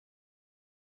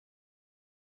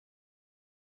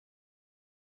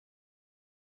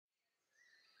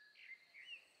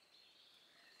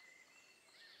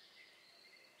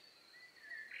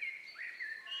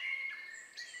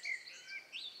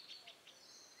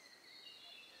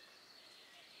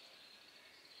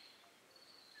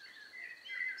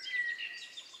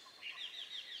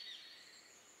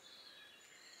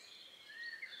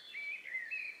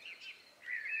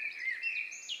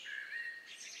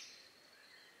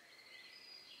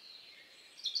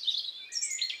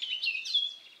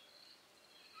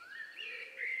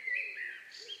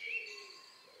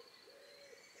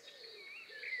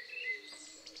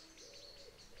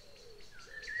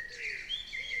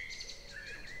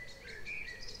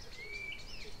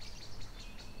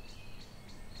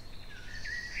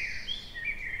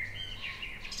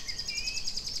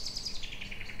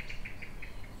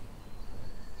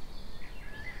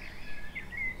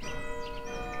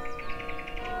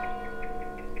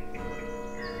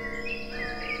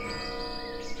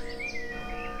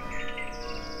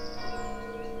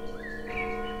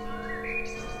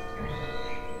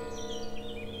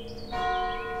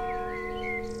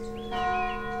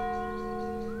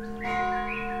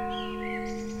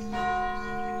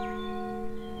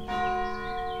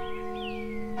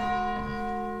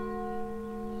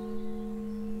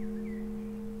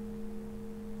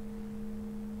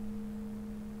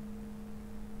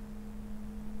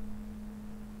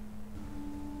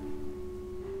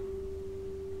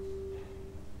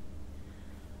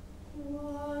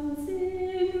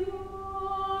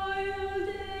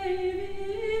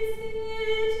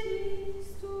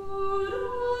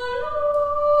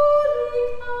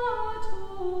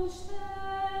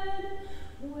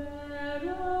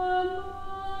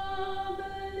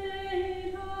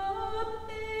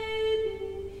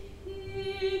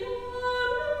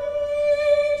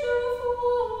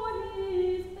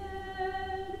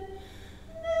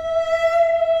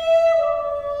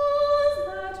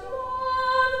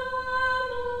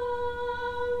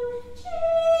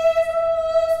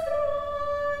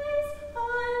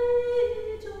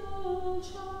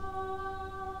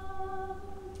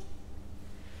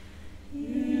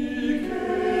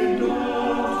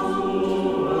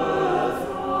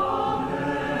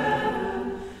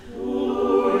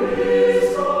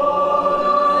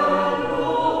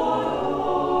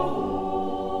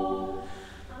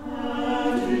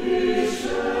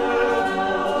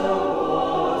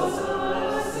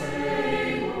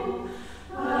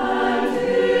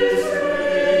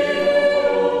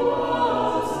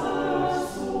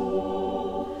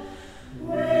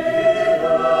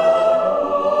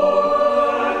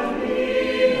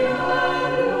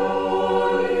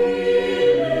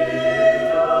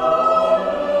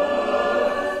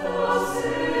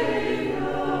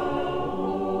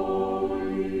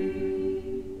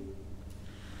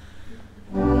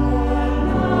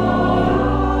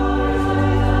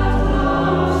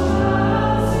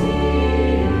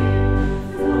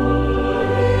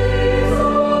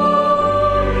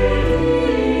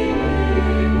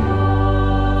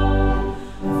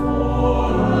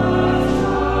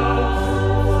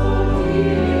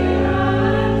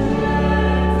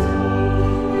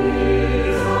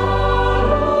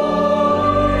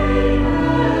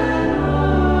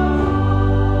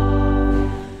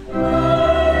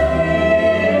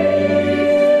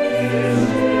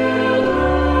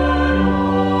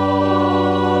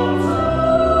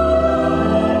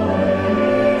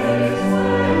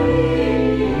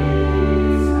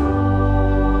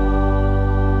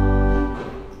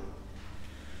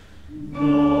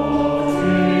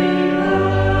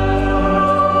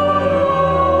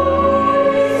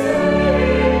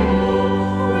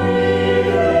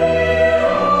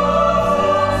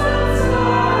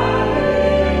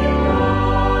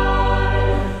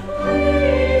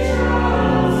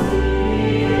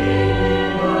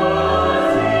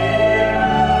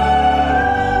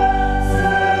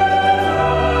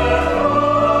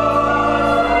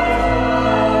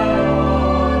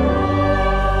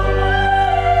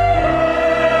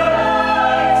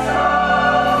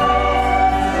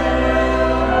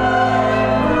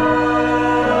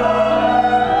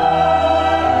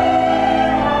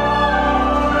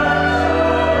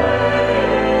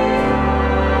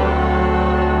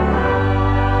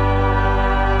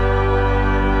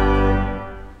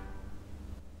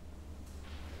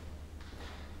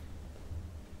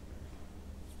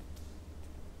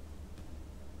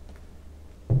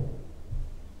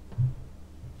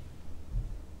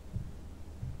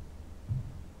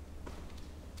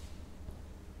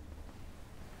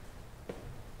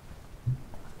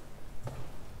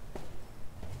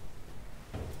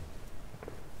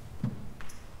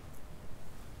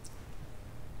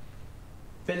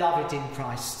beloved in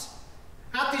Christ,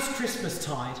 at this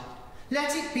Christmastide,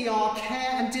 let it be our care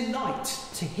and delight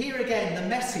to hear again the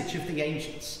message of the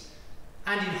angels,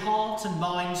 and in heart and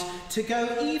mind to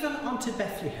go even unto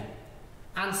Bethlehem,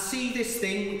 and see this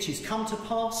thing which is come to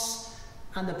pass,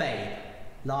 and the babe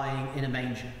lying in a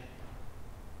manger.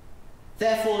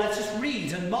 Therefore let us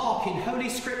read and mark in Holy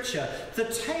Scripture the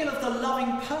tale of the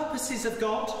loving purposes of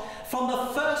God from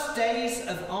the first days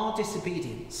of our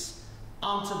disobedience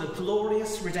unto the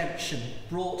glorious redemption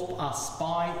brought us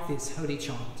by this holy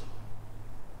child.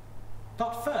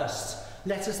 But first,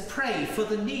 let us pray for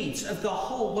the needs of the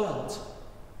whole world,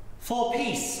 for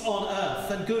peace on earth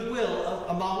and goodwill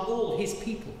among all his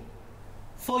people,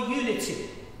 for unity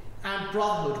and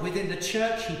brotherhood within the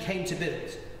church he came to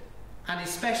build, and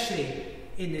especially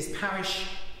in this parish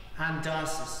and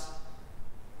diocese.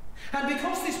 And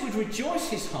because this would rejoice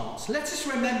his heart, let us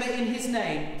remember in his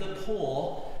name the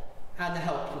poor and the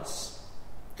helpless,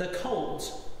 the cold,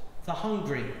 the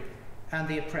hungry and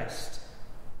the oppressed,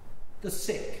 the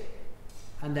sick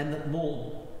and them that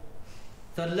mourn,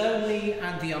 the lonely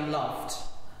and the unloved,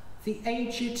 the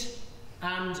aged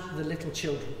and the little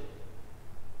children,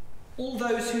 all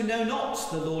those who know not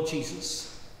the Lord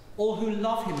Jesus, or who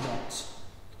love him not,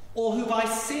 or who by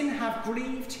sin have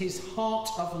grieved his heart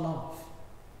of love.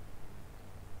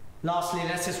 Lastly,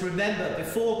 let us remember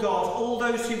before God all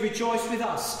those who rejoice with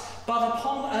us, but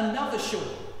upon another shore,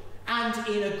 and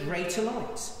in a greater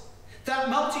light, that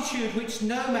multitude which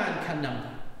no man can number,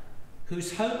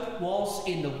 whose hope was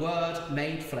in the Word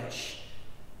made flesh,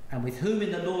 and with whom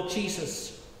in the Lord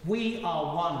Jesus we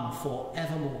are one for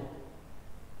evermore.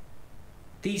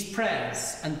 These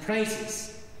prayers and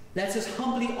praises let us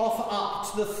humbly offer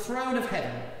up to the throne of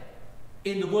heaven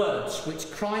in the words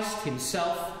which Christ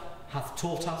himself hath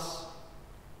taught us.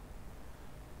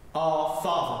 Our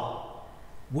Father,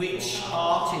 which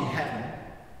art in heaven,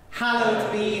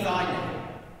 hallowed be thy name.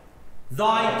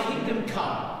 Thy kingdom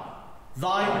come,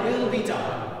 thy will be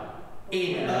done,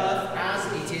 in earth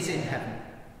as it is in heaven.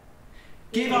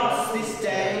 Give us this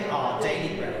day our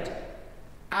daily bread,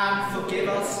 and forgive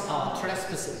us our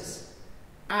trespasses,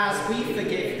 as we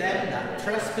forgive them that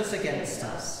trespass against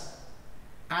us.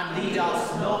 And lead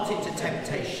us not into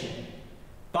temptation,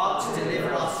 but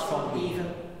deliver us from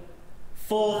evil.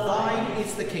 For thine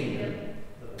is the kingdom,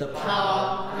 the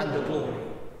power and the glory,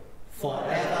 for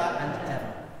ever and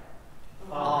ever.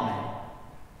 Amen.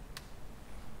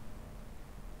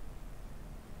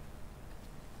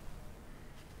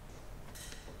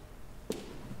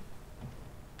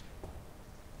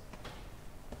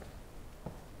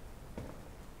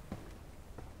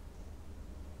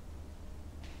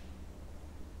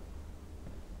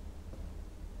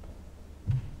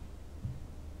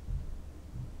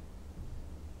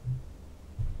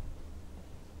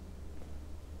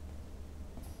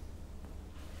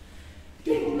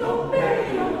 Ding dong,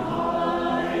 merry on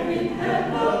high, in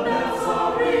heaven the bells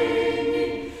are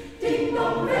ringing. Ding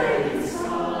dong, merry in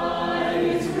sky,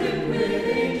 is ringed with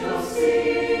angels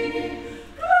singing.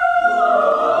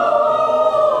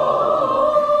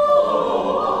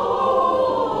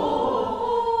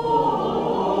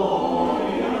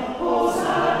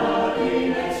 Hosanna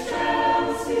in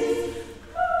excelsis.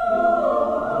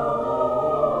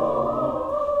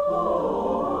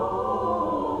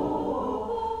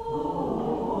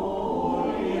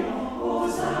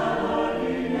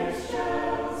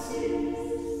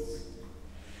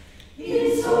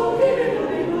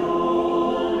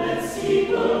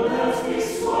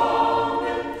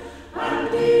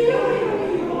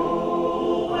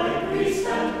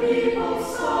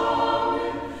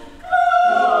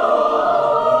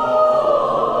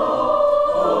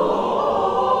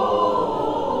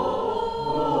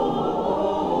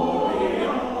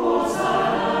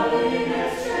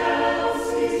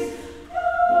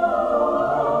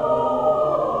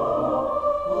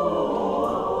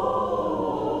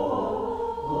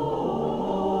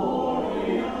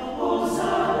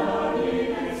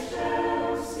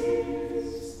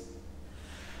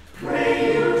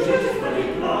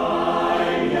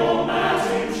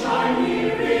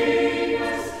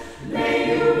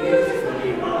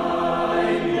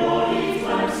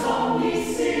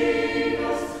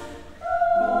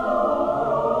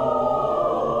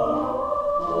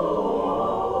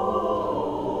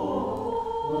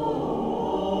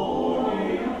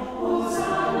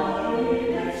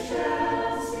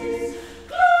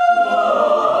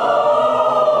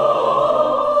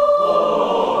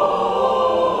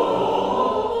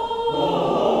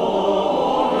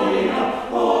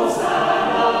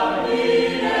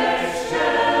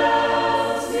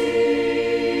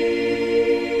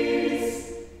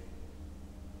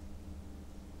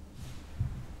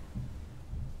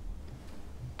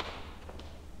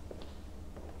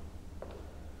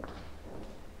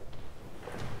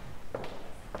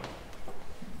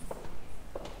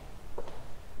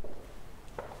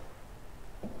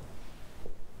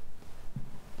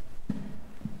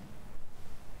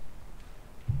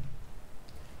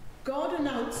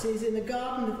 announces in the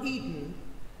Garden of Eden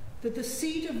that the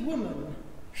seed of woman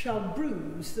shall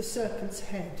bruise the serpent's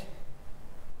head.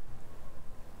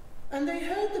 And they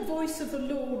heard the voice of the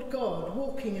Lord God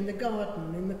walking in the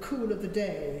garden in the cool of the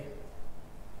day.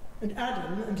 And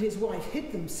Adam and his wife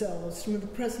hid themselves from the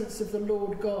presence of the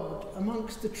Lord God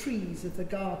amongst the trees of the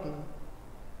garden.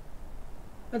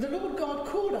 And the Lord God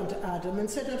called unto Adam and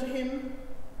said unto him,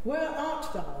 Where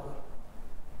art thou?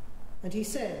 And he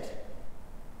said,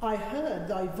 I heard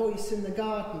thy voice in the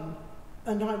garden,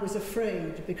 and I was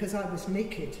afraid, because I was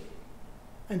naked,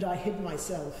 and I hid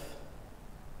myself.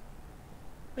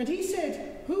 And he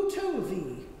said, Who told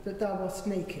thee that thou wast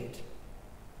naked?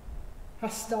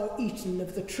 Hast thou eaten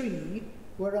of the tree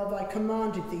whereof I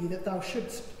commanded thee that thou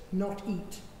shouldst not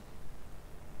eat?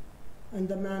 And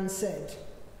the man said,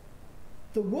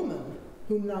 The woman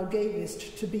whom thou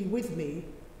gavest to be with me,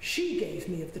 she gave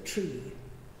me of the tree,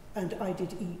 and I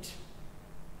did eat.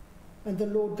 And the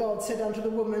Lord God said unto the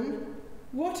woman,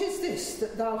 What is this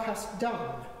that thou hast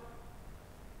done?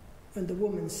 And the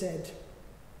woman said,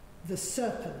 The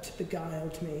serpent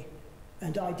beguiled me,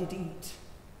 and I did eat.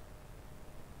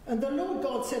 And the Lord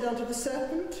God said unto the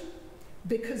serpent,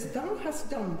 Because thou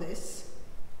hast done this,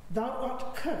 thou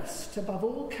art cursed above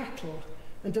all cattle,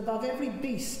 and above every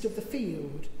beast of the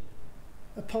field.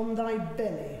 Upon thy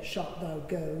belly shalt thou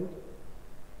go,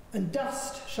 and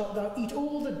dust shalt thou eat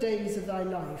all the days of thy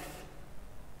life.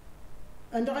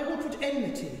 And I will put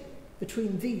enmity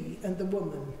between thee and the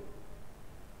woman,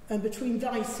 and between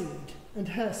thy seed and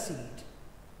her seed.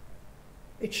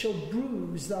 It shall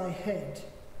bruise thy head,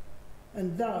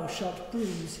 and thou shalt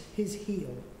bruise his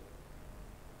heel.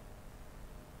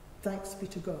 Thanks be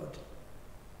to God.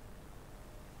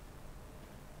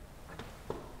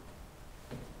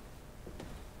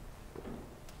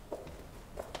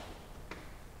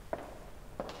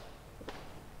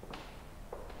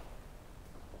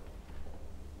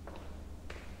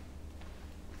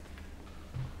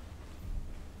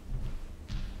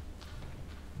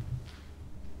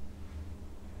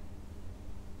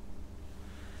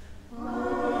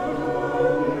 Amen.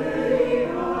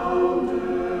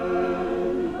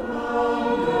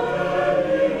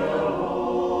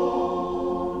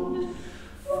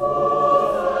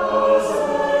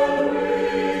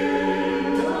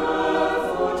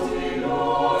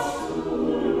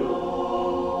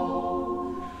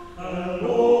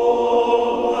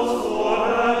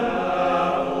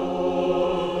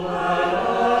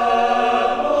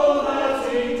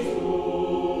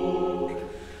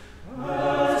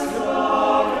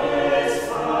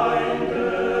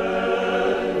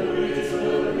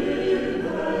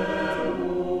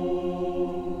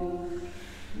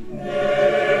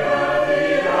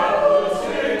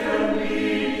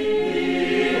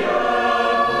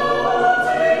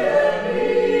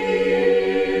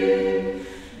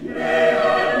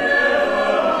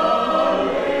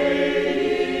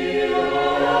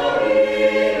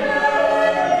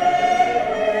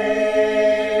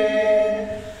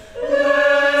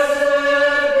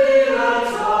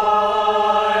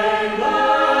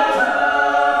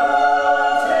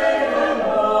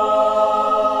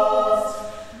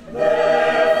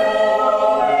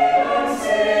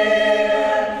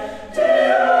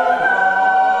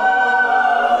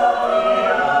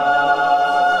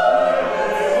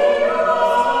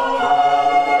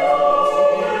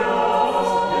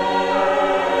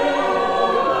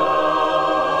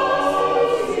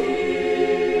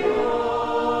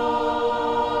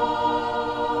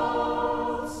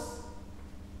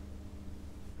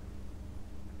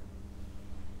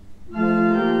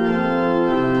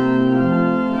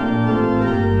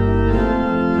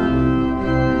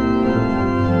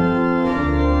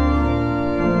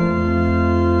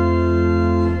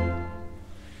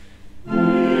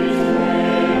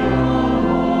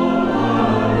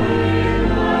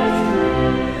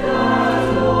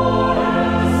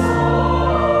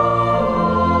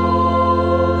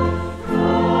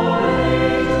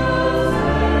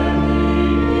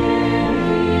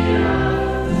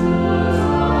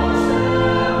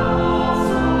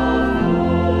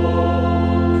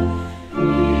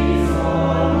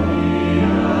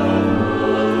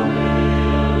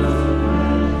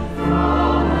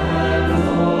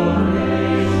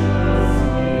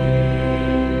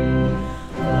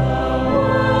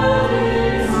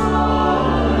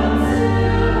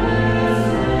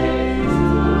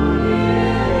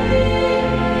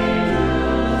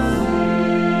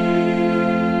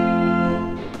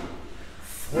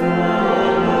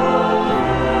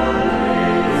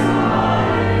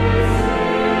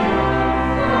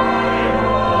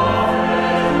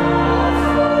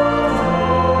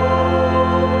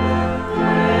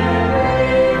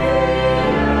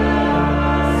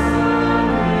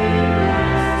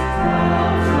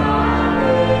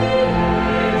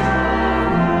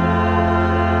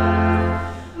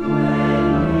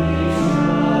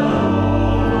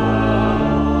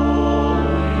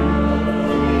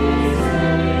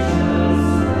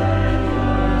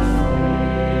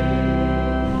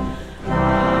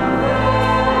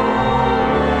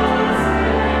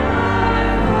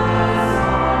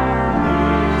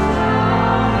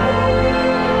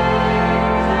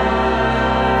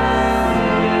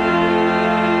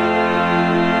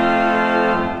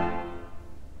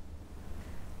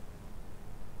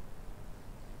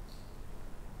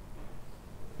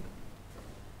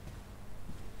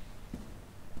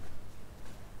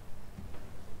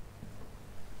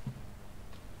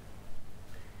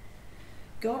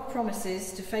 God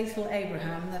promises to faithful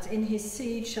Abraham that in his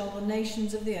seed shall the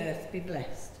nations of the earth be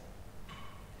blessed.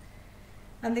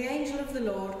 And the angel of the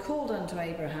Lord called unto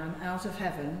Abraham out of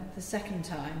heaven the second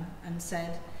time, and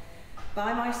said,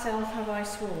 By myself have I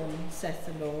sworn, saith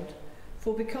the Lord,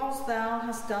 for because thou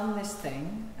hast done this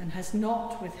thing, and hast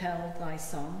not withheld thy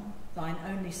son, thine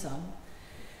only son,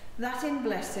 that in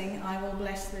blessing I will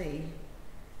bless thee,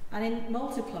 and in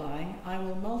multiplying I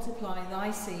will multiply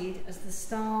thy seed as the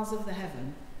stars of the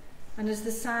heaven, and as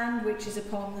the sand which is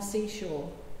upon the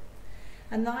seashore.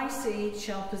 And thy seed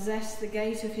shall possess the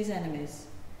gate of his enemies,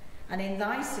 and in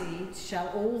thy seed shall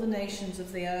all the nations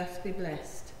of the earth be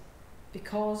blessed,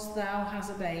 because thou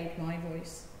hast obeyed my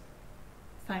voice.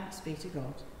 Thanks be to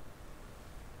God.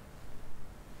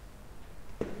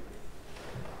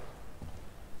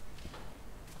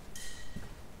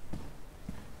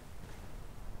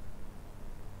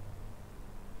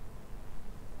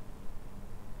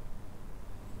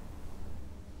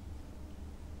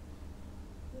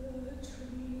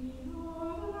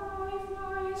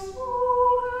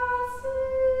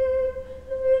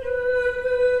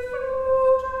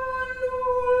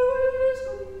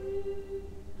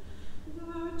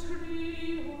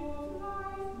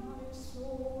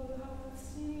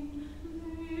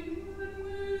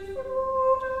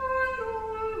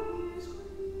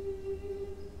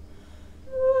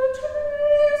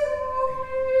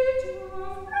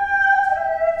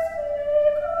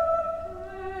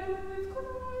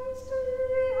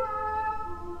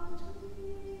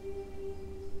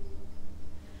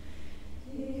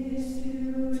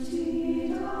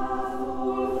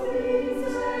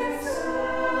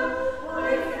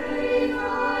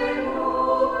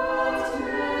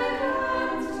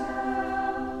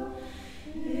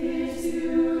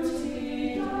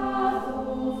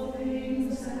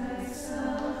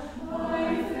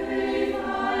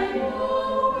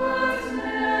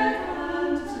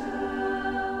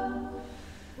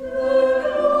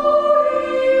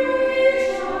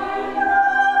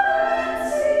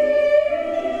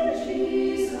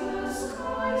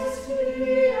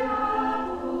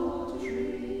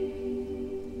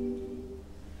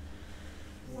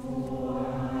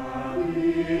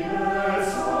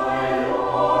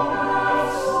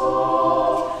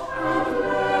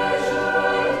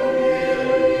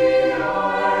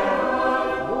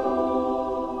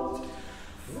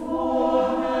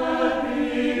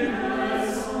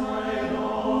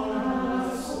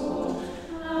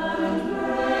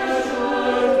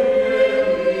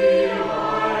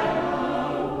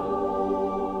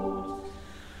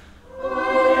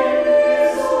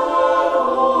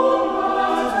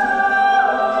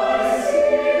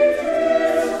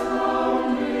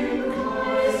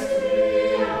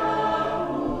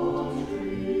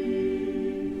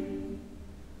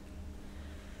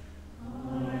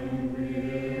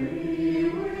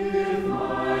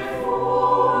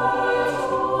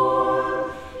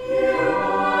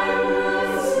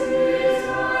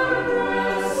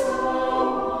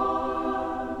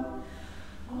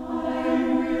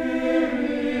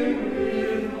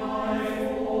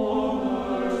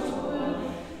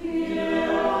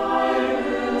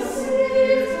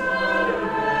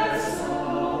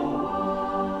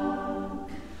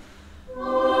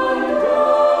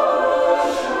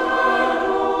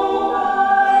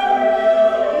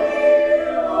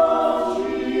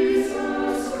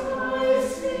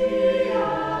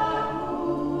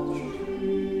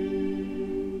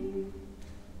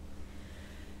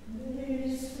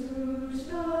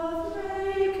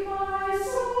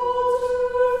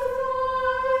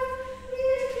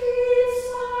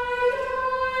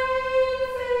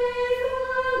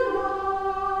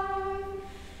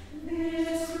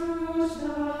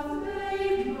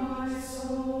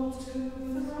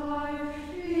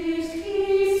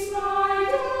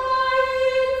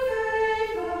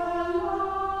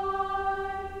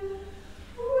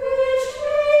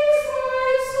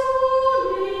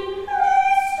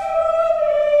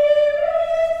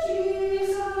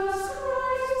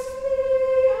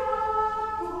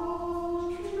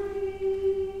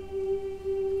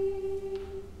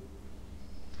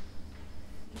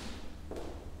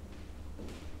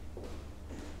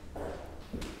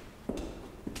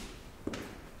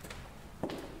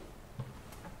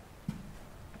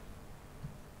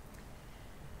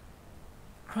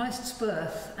 Christ's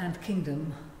birth and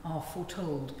kingdom are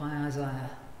foretold by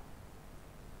Isaiah.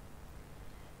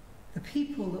 The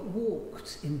people that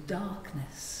walked in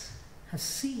darkness have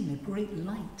seen a great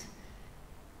light.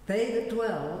 They that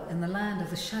dwell in the land of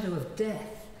the shadow of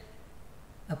death,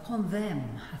 upon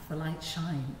them hath the light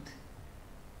shined.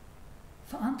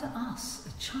 For unto us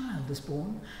a child is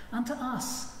born, unto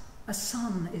us a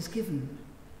son is given,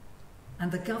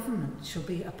 and the government shall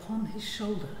be upon his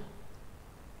shoulder.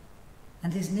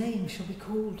 And his name shall be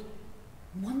called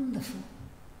Wonderful,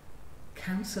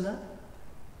 Counselor,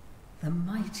 the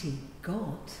Mighty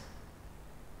God,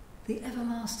 the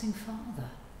Everlasting Father,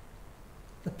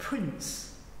 the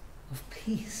Prince of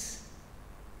Peace.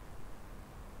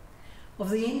 Of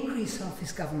the increase of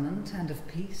his government and of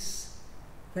peace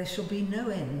there shall be no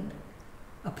end,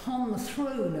 upon the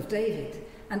throne of David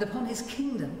and upon his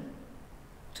kingdom,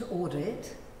 to order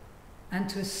it and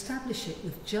to establish it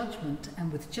with judgment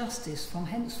and with justice from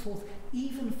henceforth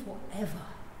even forever.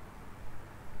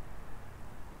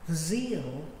 The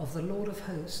zeal of the Lord of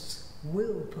hosts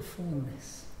will perform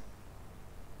this.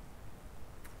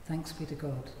 Thanks be to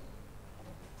God.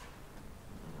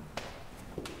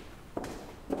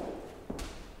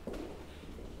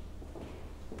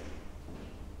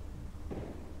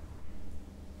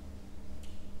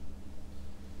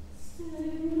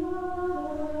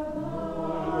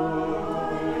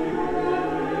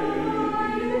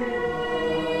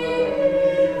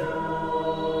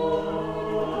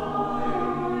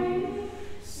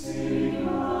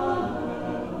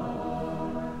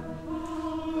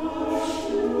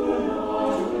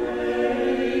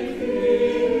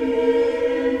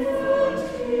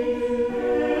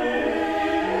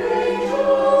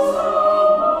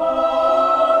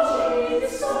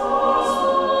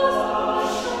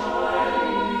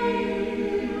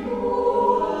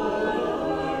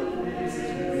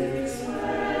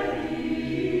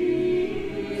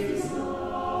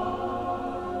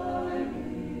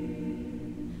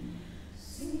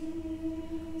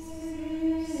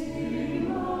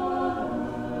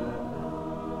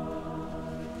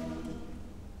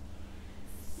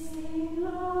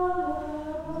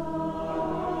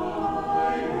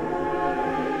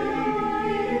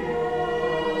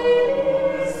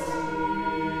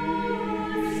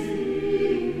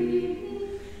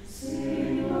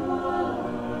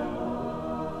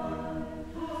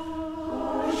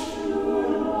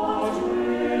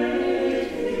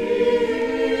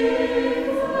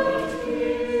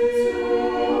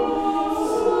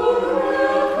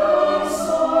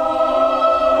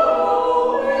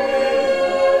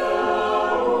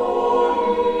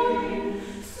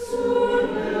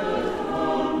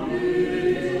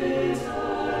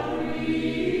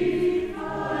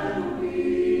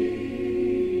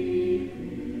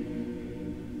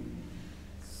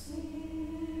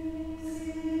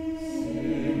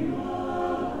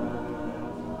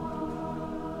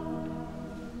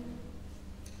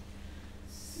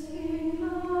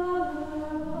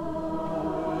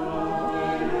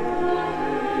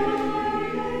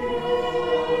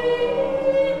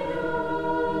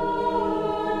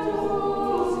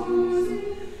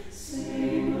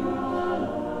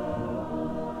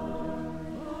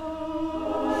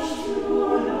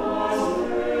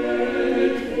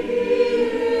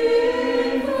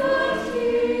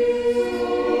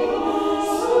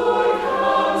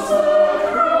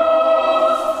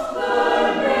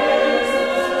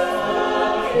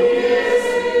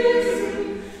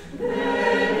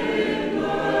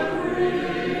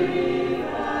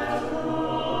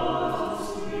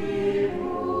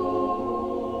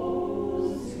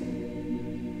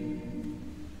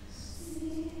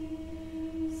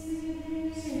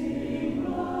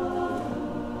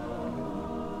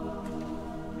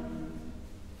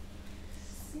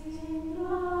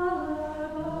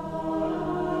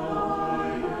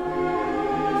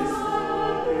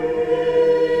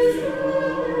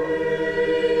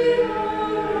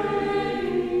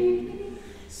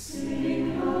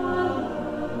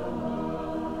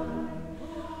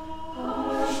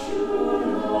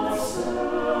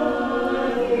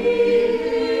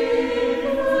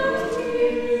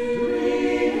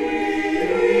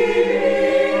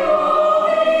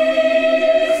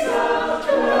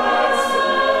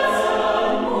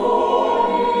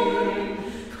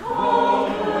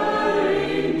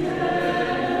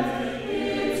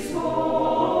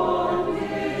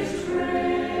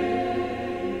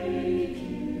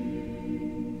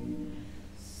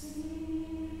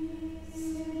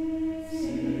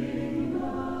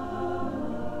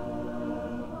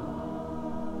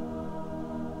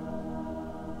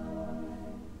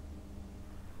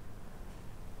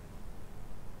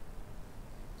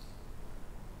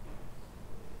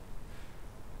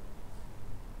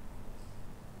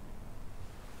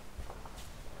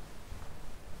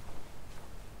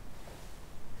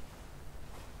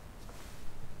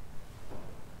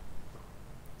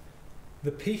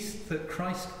 The peace that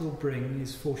Christ will bring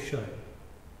is foreshown.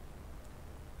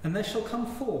 And there shall come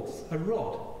forth a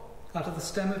rod out of the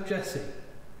stem of Jesse,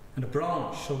 and a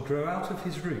branch shall grow out of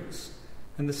his roots,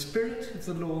 and the Spirit of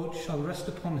the Lord shall rest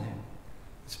upon him,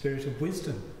 the Spirit of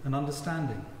wisdom and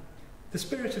understanding, the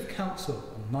Spirit of counsel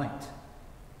and might,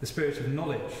 the Spirit of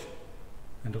knowledge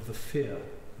and of the fear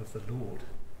of the Lord,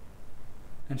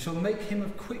 and shall make him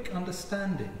of quick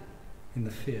understanding in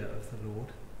the fear of the Lord.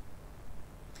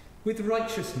 With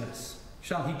righteousness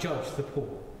shall he judge the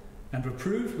poor, and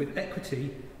reprove with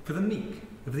equity for the meek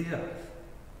of the earth.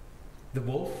 The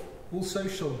wolf also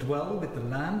shall dwell with the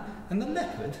lamb, and the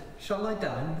leopard shall lie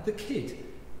down with the kid,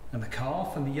 and the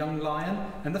calf and the young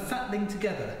lion and the fatling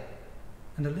together,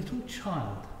 and a little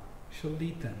child shall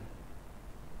lead them.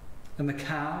 And the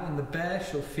cow and the bear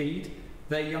shall feed,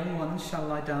 their young ones shall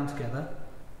lie down together,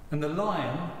 and the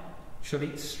lion shall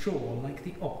eat straw like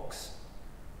the ox.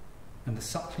 And the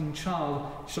suckling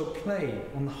child shall play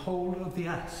on the hole of the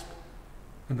asp,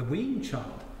 and the weaned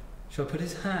child shall put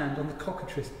his hand on the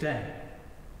cockatrice den.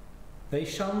 They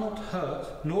shall not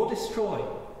hurt nor destroy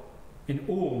in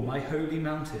all my holy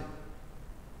mountain,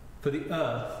 for the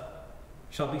earth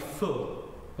shall be full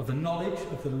of the knowledge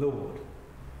of the Lord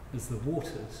as the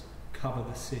waters cover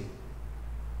the sea.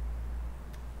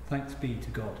 Thanks be to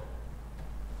God.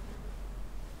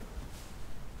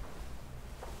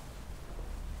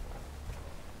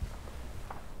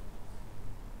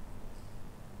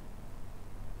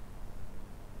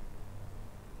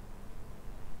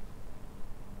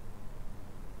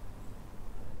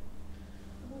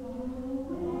 Oh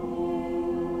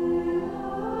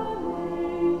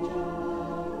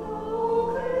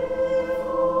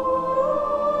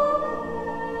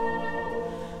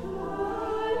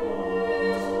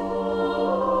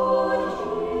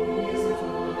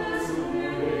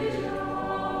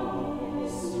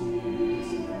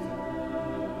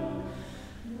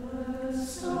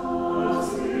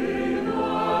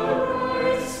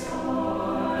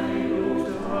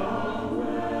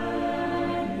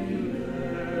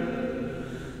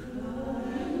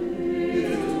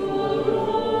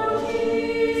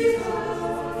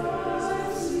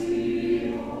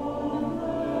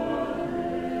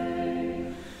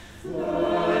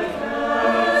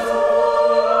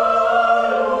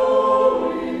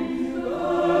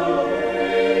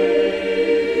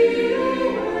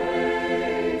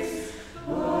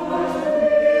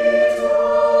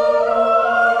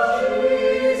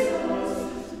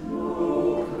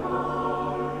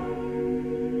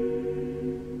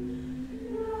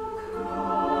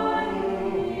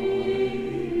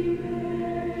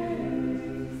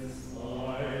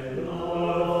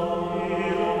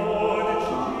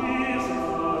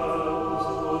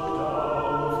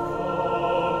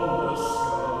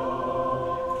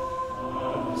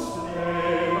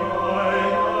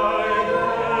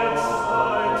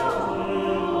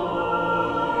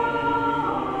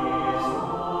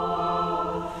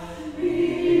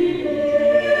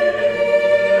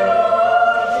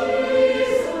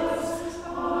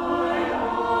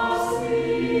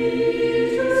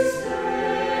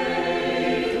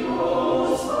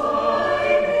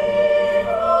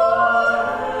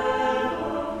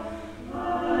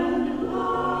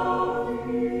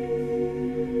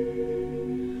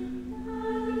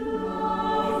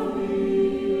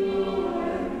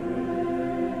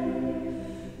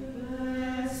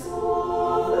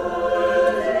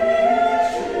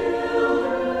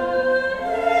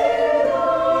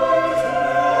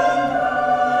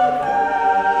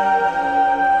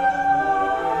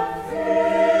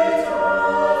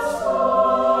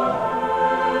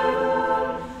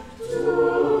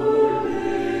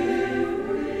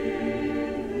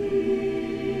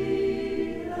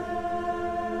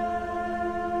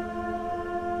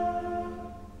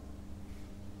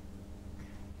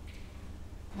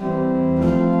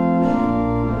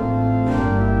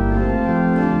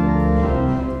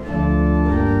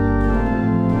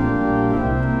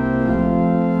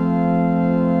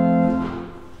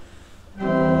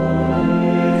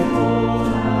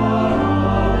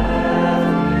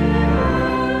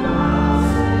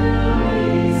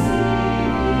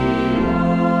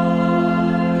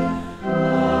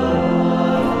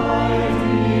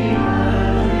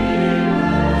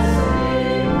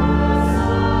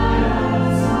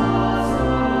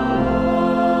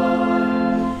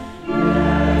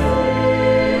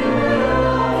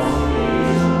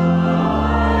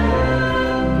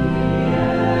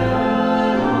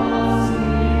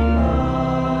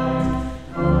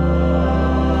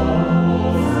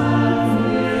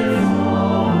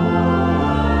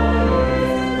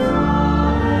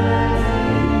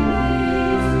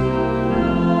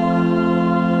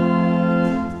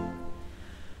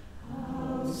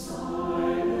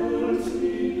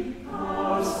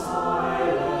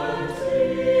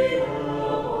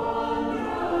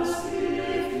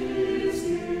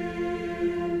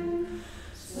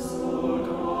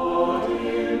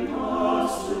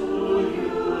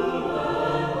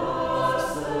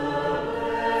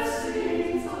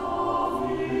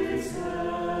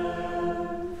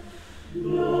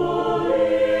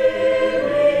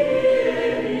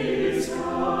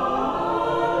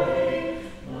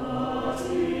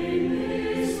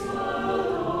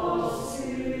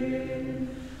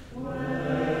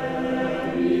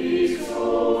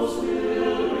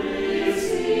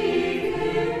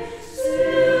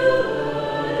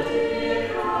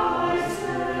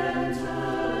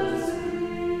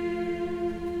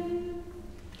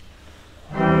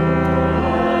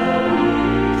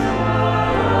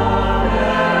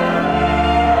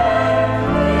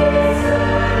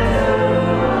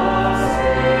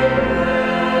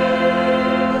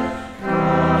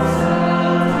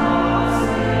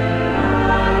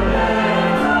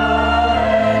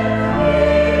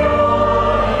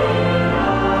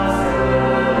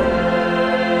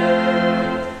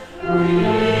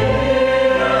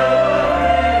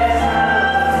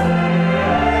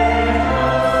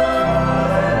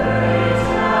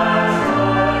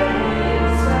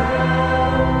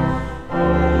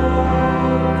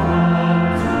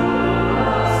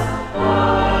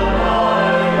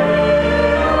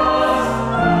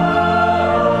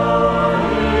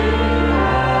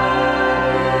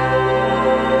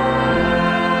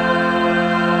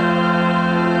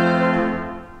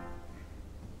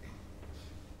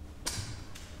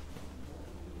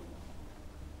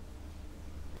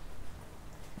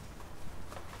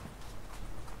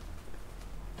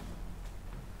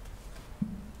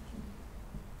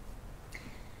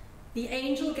The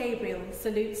angel Gabriel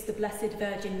salutes the Blessed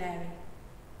Virgin Mary.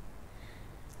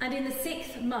 And in the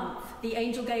 6th month, the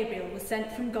angel Gabriel was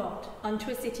sent from God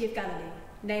unto a city of Galilee,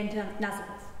 named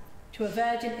Nazareth, to a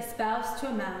virgin espoused to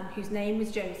a man whose name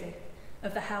was Joseph,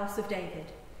 of the house of David,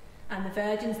 and the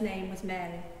virgin's name was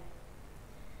Mary.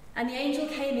 And the angel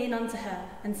came in unto her,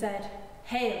 and said,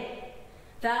 Hail,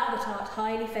 thou that art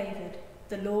highly favoured,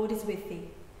 the Lord is with thee.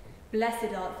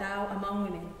 Blessed art thou among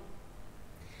women.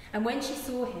 And when she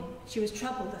saw him, she was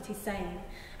troubled at his saying,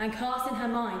 and cast in her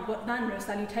mind what manner of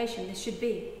salutation this should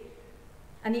be.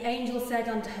 And the angel said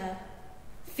unto her,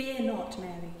 Fear not,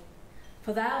 Mary,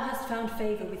 for thou hast found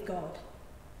favour with God.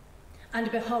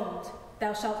 And behold,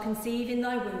 thou shalt conceive in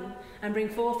thy womb, and bring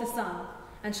forth a son,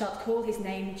 and shalt call his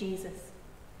name Jesus.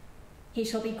 He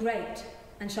shall be great,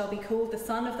 and shall be called the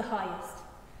Son of the Highest.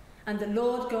 And the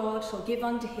Lord God shall give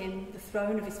unto him the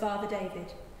throne of his father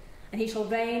David, and he shall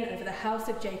reign over the house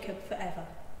of Jacob for ever,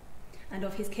 and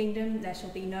of his kingdom there shall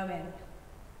be no end.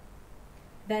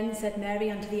 Then said Mary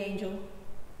unto the angel,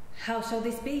 How shall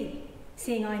this be,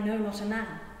 seeing I know not a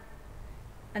man?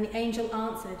 And the angel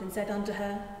answered and said unto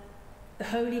her, The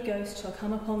Holy Ghost shall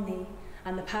come upon thee,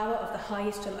 and the power of the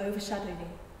Highest shall overshadow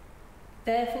thee.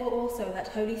 Therefore also that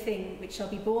holy thing which shall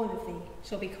be born of thee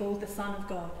shall be called the Son of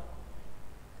God.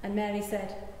 And Mary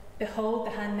said, Behold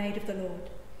the handmaid of the Lord.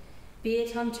 Be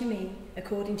it unto me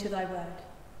according to thy word.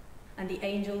 And the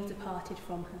angel departed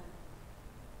from her.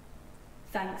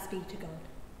 Thanks be to God.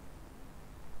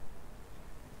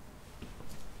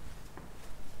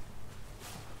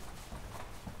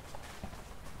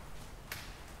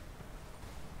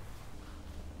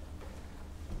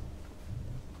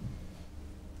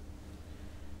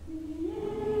 Thank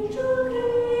you.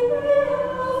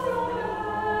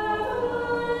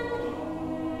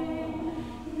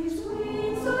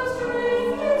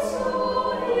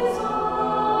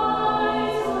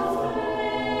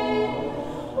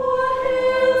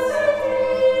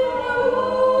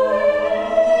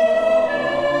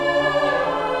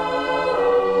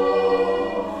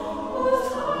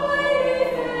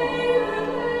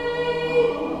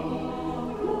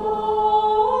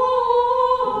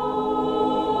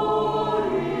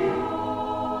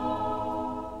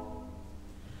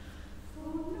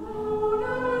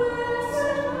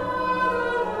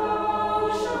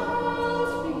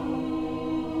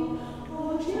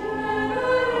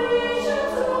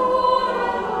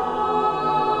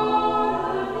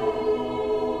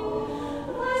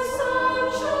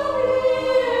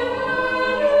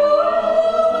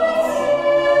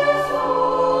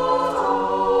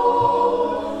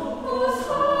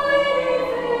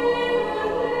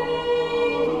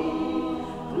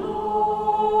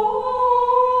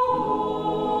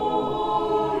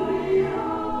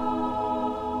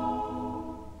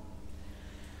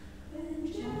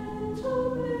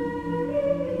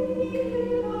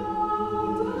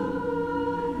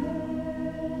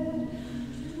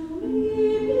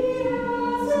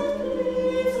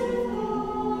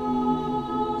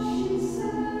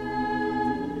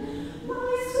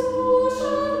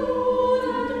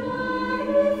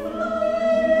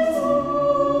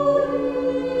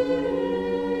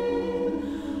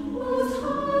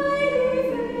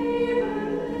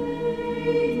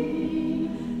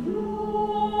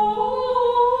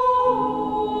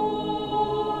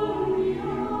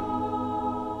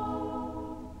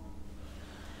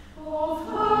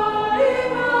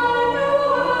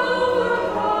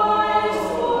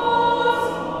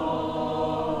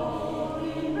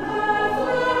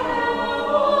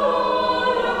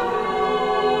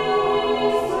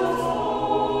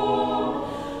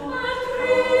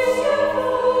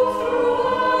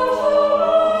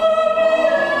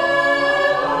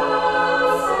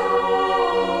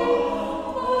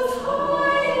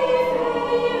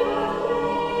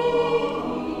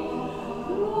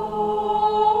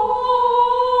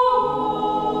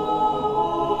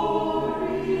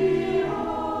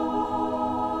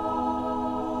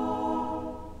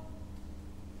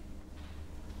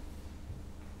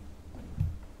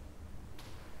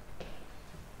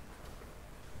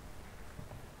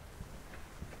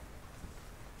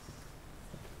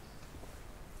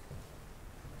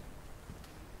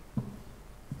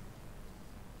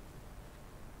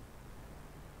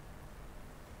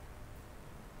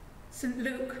 St.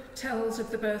 Luke tells of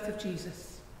the birth of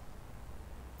Jesus.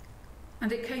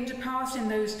 And it came to pass in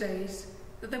those days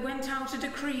that there went out a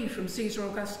decree from Caesar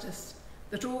Augustus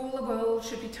that all the world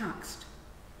should be taxed.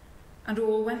 And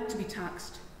all went to be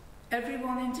taxed, every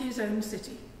one into his own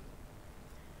city.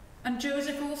 And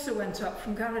Joseph also went up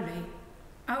from Galilee,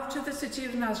 out of the city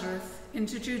of Nazareth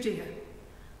into Judea,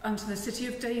 unto the city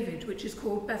of David, which is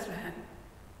called Bethlehem,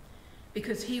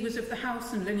 because he was of the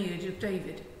house and lineage of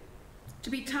David, to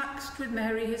be taxed with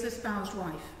Mary his espoused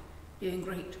wife, being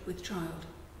great with child.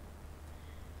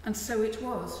 And so it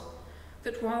was,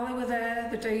 that while they were there,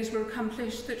 the days were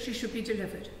accomplished that she should be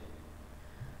delivered.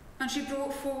 And she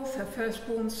brought forth her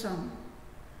firstborn son,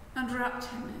 and wrapped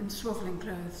him in swaddling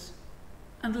clothes,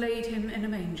 and laid him in a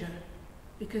manger,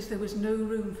 because there was no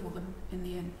room for them in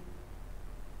the inn.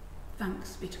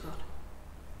 Thanks be to God.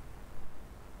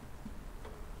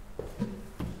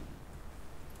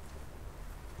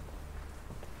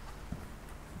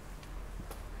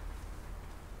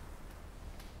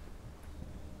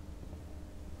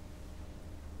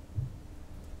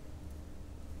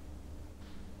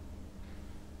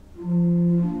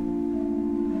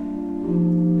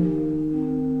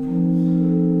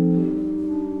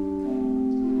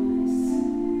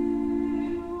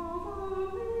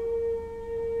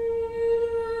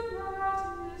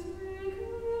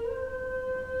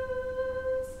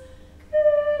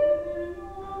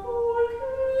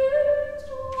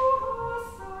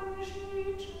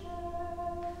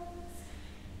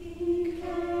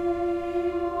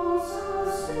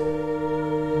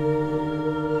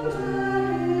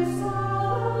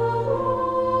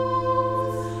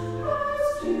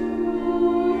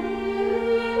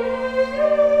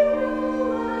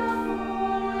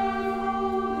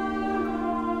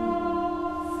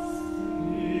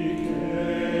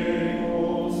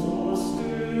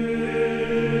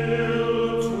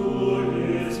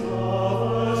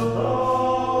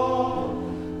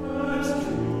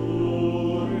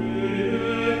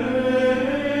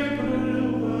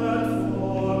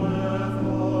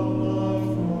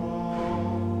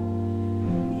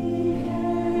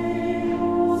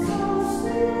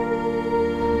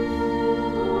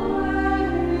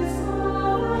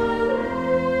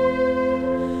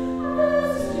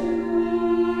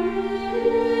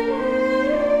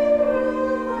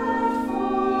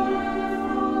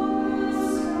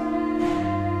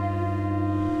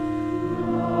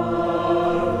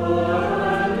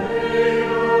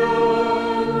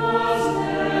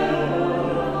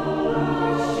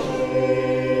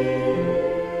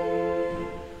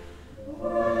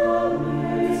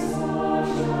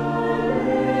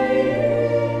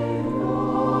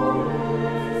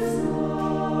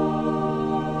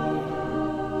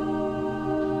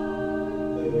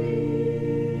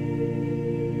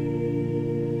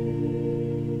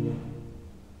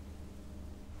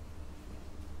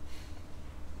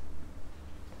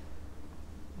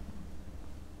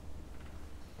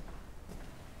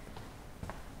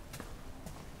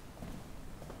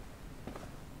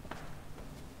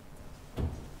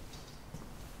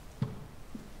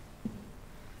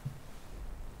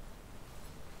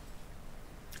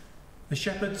 The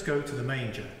shepherds go to the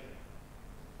manger.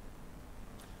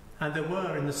 And there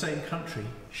were in the same country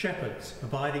shepherds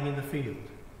abiding in the field,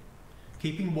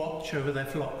 keeping watch over their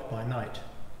flock by night.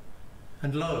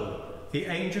 And lo, the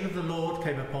angel of the Lord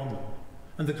came upon them,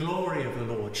 and the glory of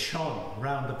the Lord shone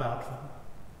round about them,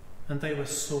 and they were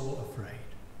sore afraid.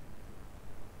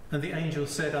 And the angel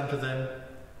said unto them,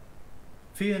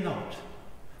 Fear not,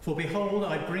 for behold,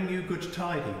 I bring you good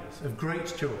tidings of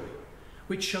great joy,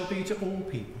 which shall be to all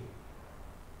people.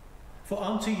 For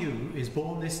unto you is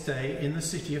born this day in the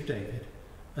city of David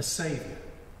a Saviour,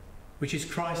 which is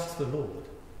Christ the Lord.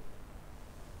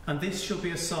 And this shall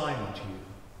be a sign unto you.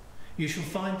 You shall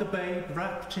find the babe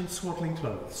wrapped in swaddling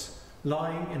clothes,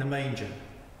 lying in a manger.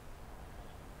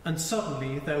 And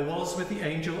suddenly there was with the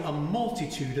angel a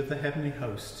multitude of the heavenly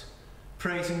host,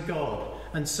 praising God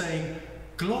and saying,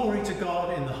 Glory to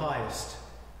God in the highest,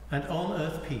 and on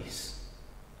earth peace,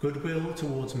 goodwill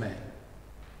towards men.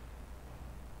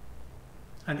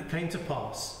 And it came to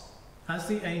pass, as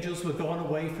the angels were gone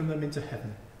away from them into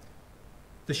heaven,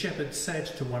 the shepherds said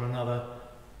to one another,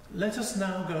 Let us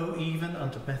now go even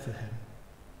unto Bethlehem,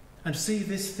 and see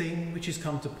this thing which is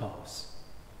come to pass,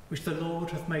 which the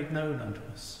Lord hath made known unto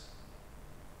us.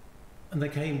 And they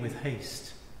came with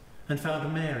haste, and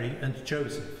found Mary and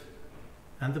Joseph,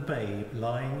 and the babe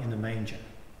lying in the manger.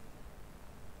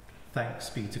 Thanks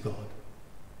be to God.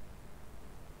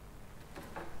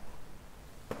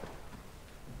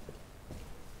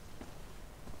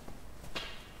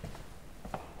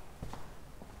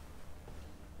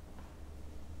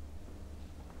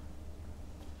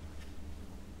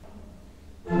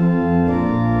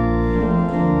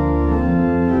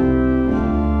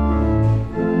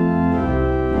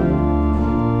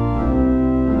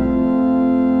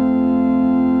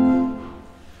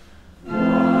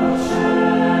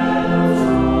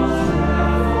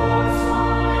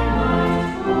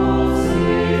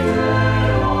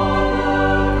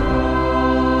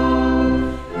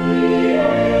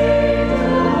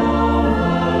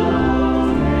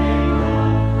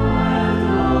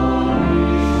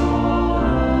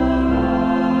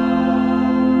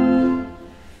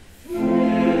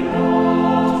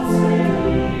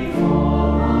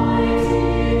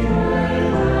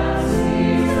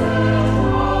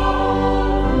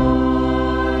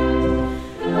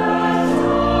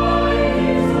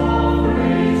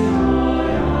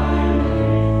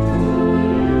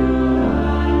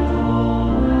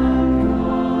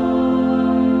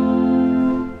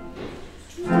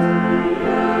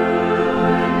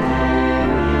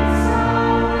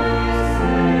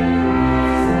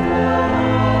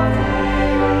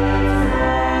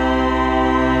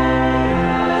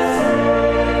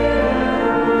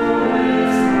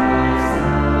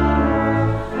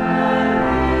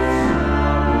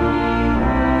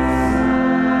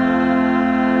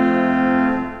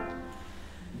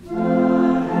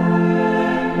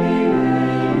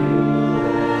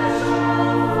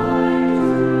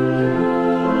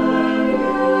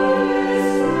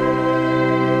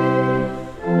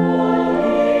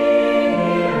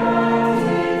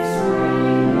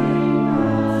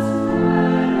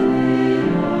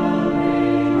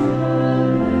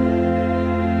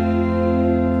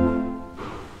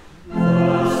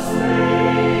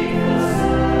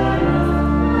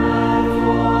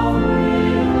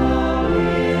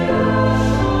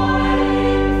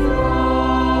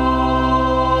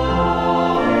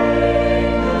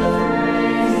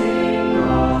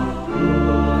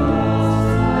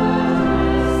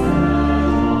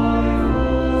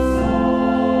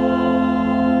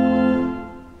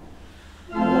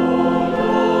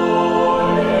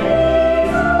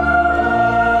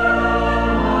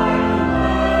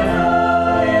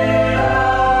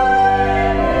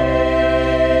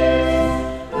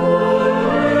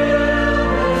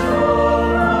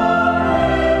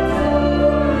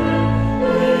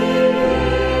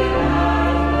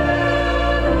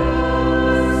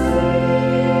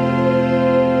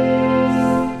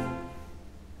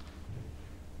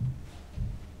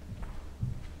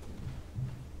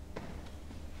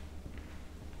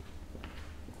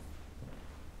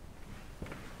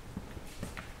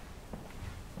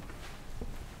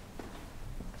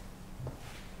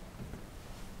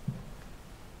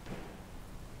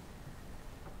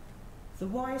 The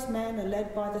wise men are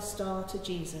led by the star to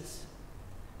Jesus.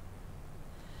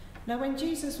 Now when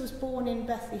Jesus was born in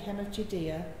Bethlehem of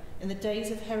Judea, in the days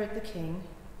of Herod the king,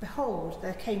 behold,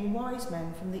 there came wise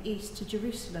men from the east to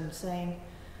Jerusalem, saying,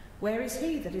 Where is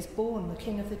he that is born the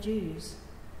King of the Jews?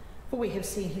 For we have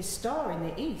seen his star in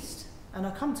the east, and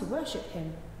are come to worship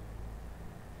him.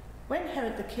 When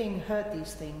Herod the king heard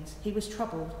these things, he was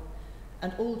troubled,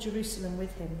 and all Jerusalem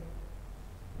with him.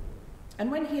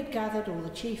 And when he had gathered all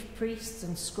the chief priests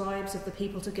and scribes of the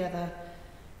people together,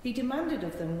 he demanded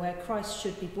of them where Christ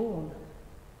should be born.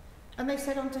 And they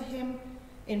said unto him,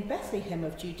 In Bethlehem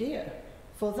of Judea,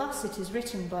 for thus it is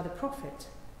written by the prophet,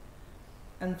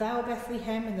 And thou,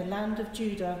 Bethlehem, in the land of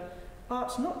Judah,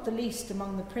 art not the least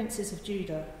among the princes of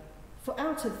Judah, for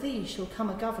out of thee shall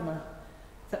come a governor,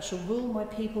 that shall rule my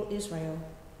people Israel.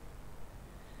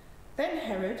 Then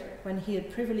Herod, when he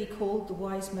had privily called the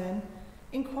wise men,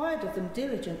 inquired of them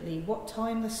diligently what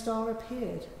time the star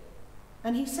appeared.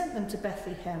 And he sent them to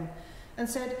Bethlehem, and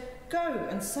said, Go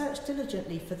and search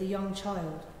diligently for the young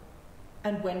child.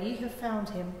 And when ye have found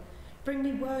him, bring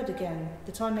me word again,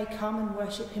 that I may come and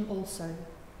worship him also.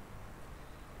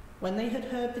 When they had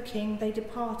heard the king, they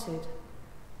departed.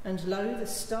 And lo, the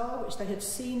star which they had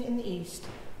seen in the east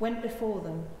went before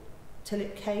them, till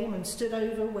it came and stood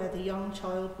over where the young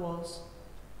child was.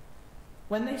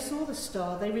 When they saw the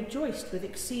star, they rejoiced with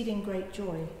exceeding great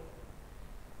joy.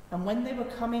 And when they were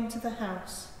come into the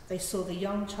house, they saw the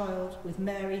young child with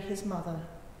Mary his mother,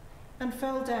 and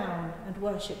fell down and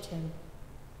worshipped him.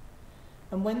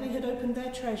 And when they had opened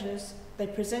their treasures, they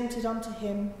presented unto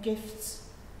him gifts,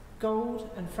 gold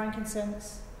and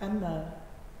frankincense and myrrh.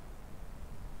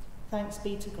 Thanks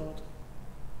be to God.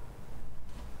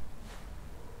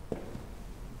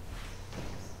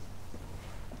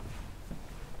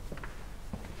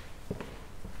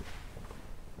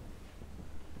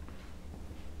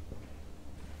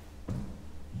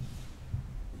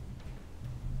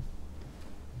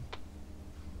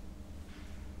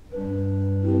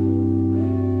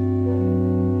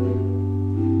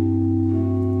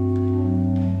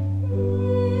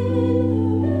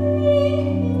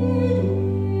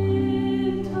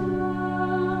 Time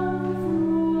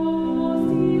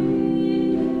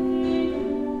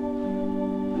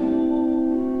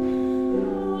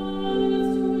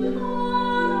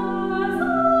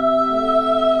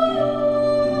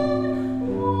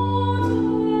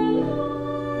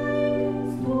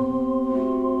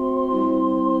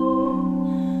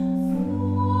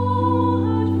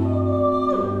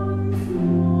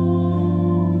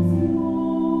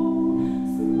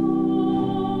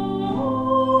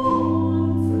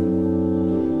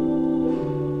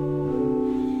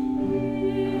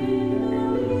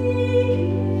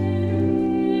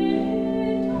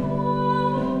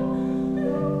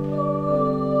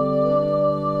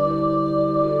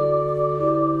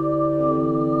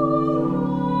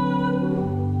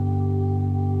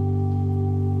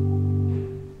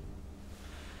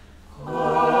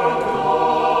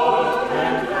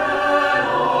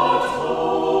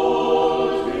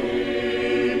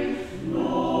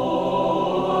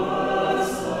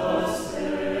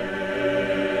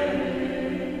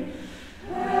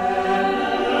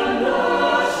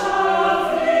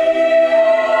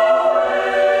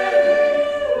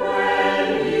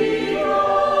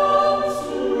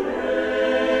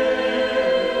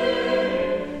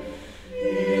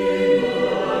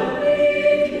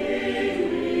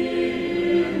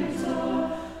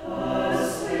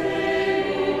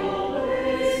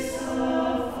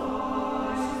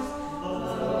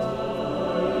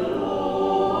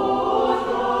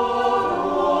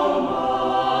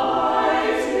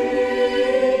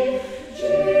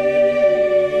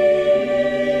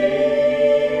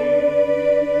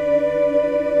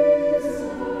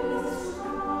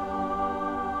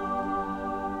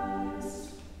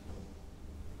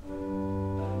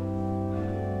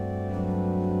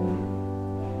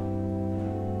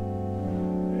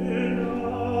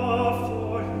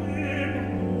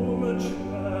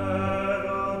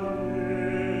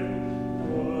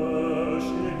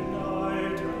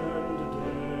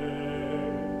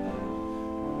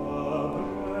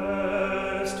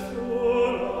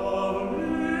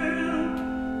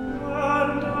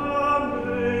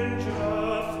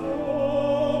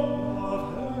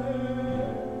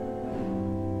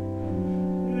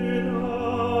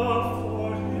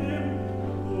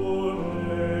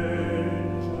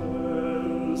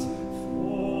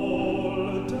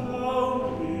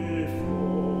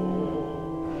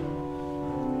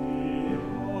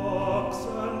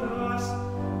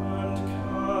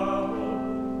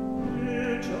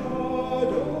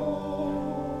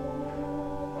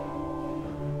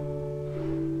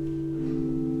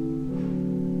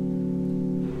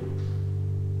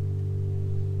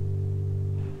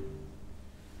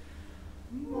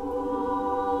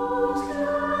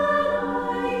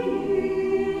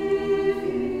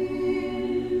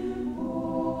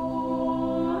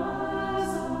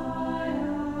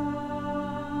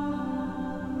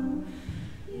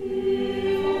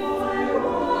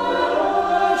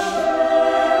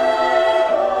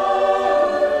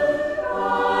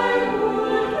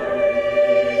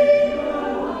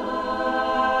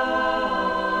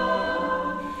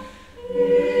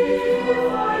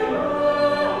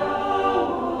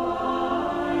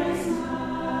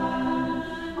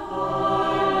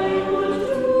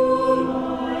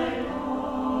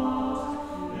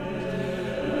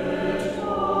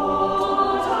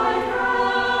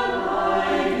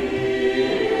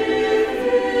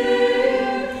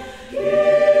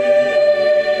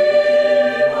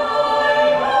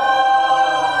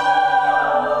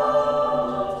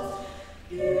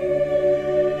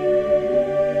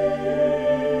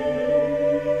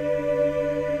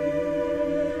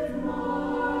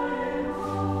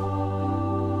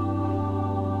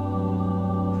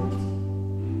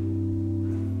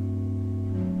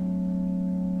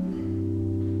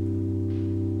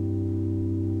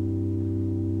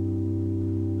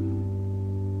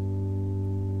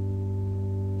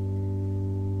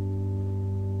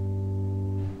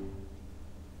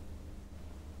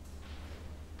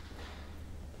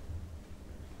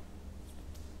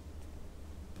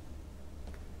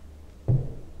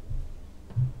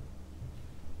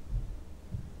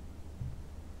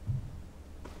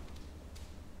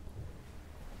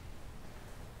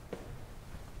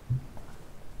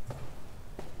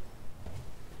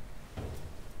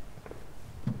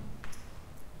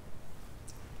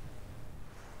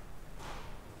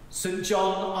St.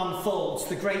 John unfolds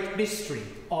the great mystery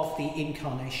of the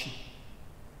Incarnation.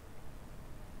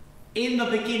 In the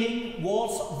beginning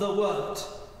was the Word,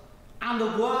 and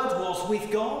the Word was with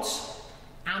God,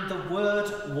 and the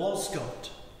Word was God.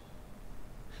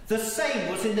 The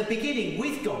same was in the beginning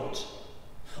with God.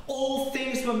 All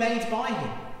things were made by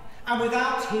him, and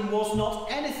without him was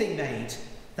not anything made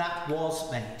that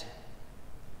was made.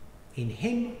 In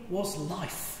him was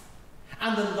life,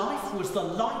 and the life was the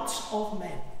light of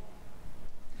men.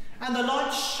 And the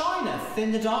light shineth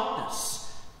in the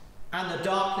darkness, and the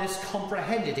darkness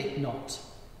comprehended it not.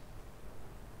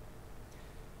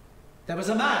 There was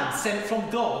a man sent from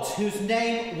God, whose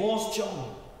name was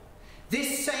John.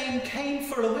 This same came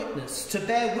for a witness, to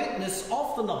bear witness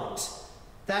of the light,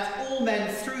 that all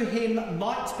men through him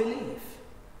might believe.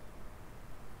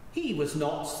 He was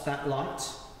not that light,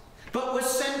 but was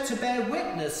sent to bear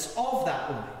witness of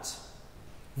that light.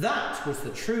 That was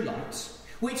the true light,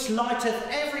 which lighteth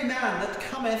every man that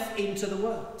cometh into the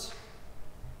world.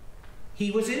 He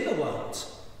was in the world,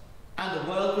 and the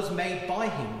world was made by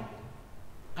him,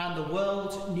 and the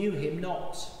world knew him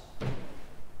not.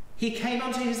 He came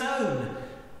unto his own,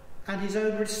 and his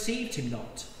own received him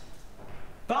not.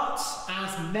 But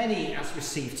as many as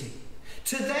received him,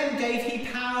 to them gave he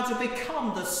power to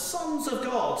become the sons of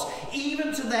God,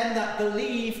 even to them that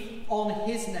believe on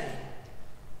his name,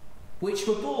 which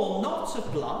were born not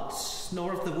of blood,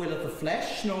 nor of the will of the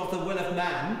flesh, nor of the will of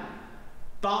man,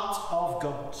 but of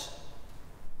God.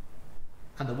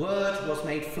 And the Word was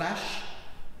made flesh,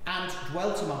 and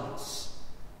dwelt among us.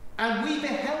 And we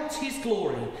beheld his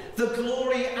glory, the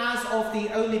glory as of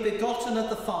the only begotten of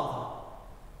the Father,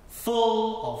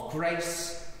 full of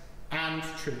grace and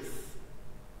truth.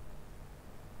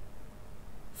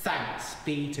 Thanks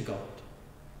be to God.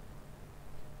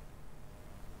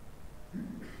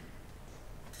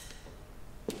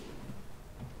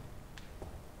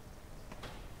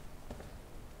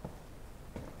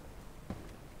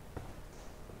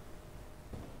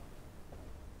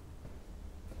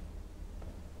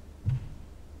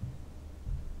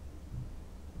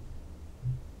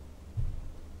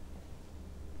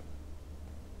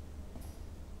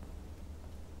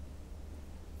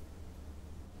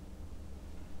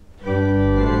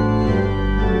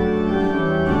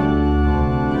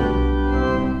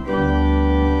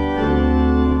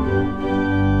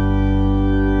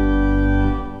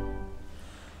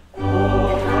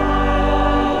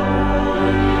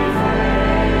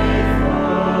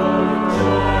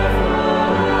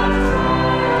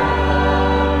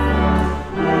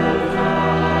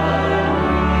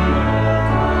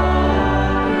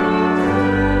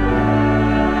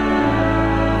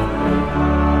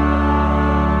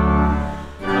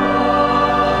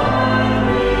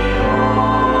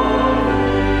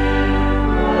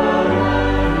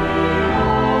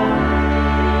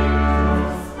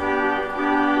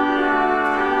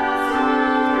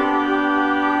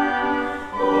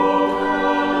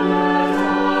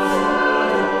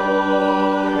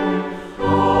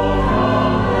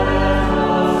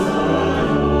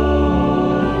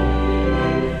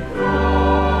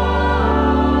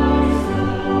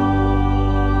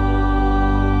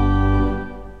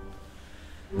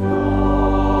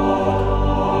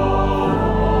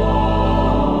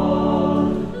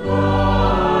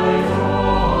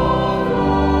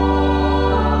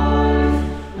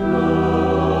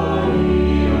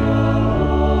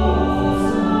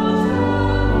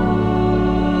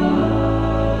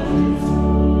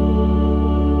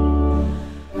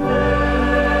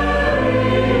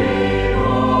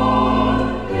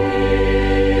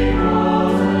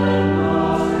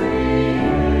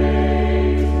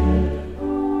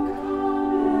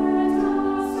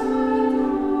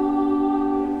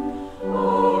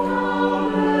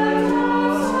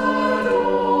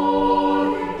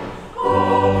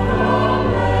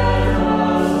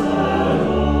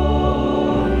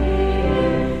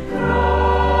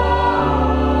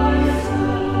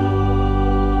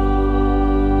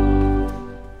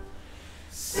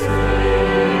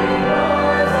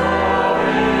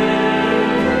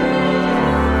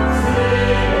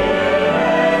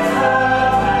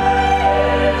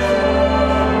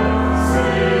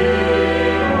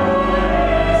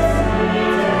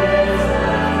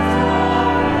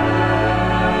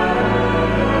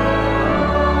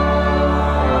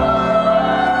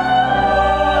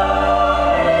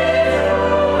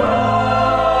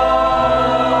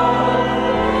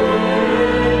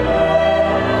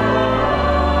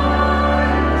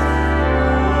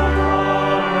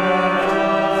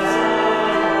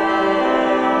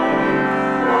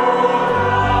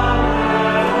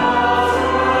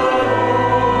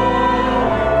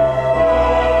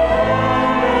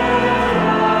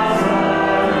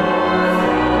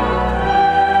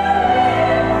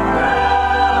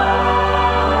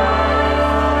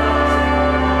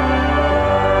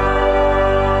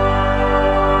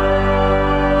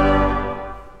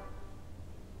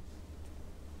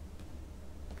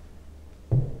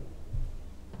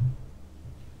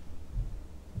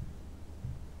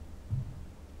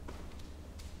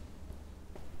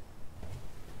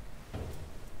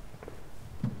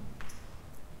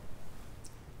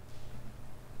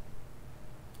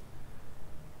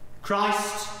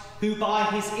 Christ, who by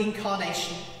his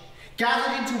incarnation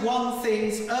gathered into one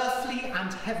things earthly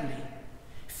and heavenly,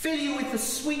 fill you with the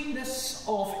sweetness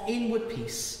of inward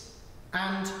peace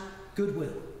and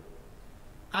goodwill.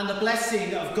 And the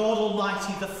blessing of God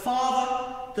Almighty, the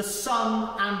Father, the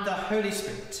Son, and the Holy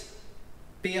Spirit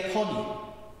be upon you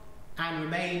and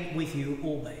remain with you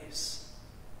always.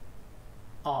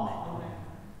 Amen.